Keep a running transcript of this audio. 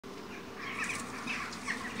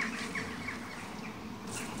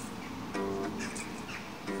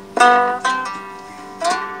Was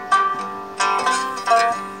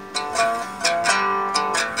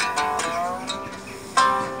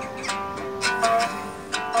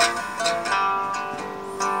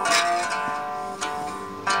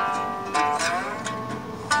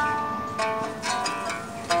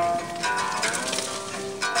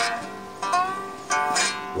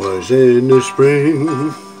in the spring,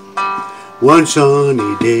 one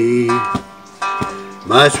sunny day,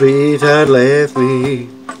 my sweetheart left me,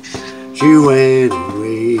 she went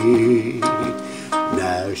away.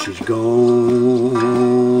 Now she's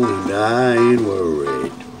gone and I ain't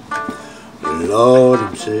worried. Lord,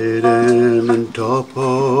 I'm sitting on top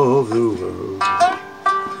of the world.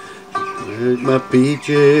 Let my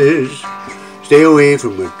peaches stay away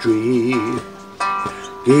from a tree.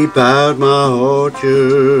 Keep out my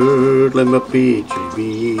orchard, let my peaches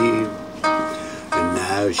be. And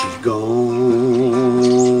now she's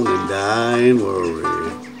gone and I ain't worried.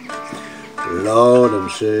 Lord, I'm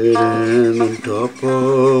sitting on top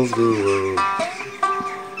of the world.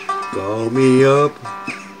 Call me up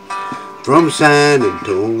from San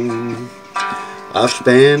Antonio. I've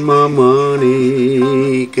spent my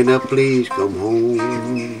money, can I please come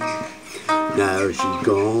home? Now she's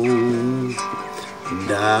gone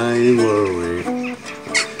and I ain't worried.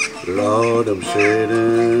 Lord, I'm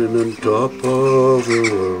sitting on top of the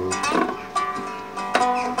world.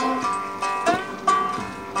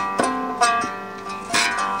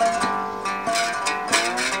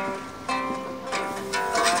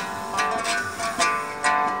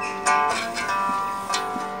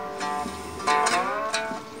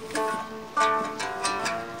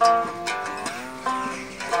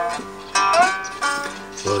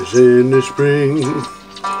 Was in the spring,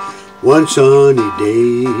 one sunny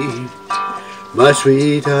day, my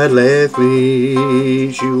sweetheart left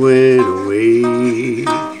me, she went away.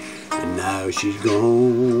 And now she's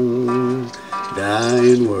gone, and I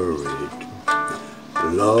ain't worried.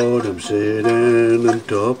 Lord, I'm sitting on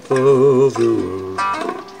top of the world.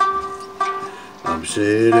 I'm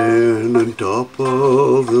sitting on top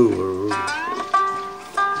of the world.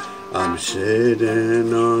 I'm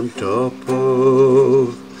sitting on top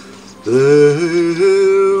of the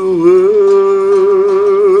world.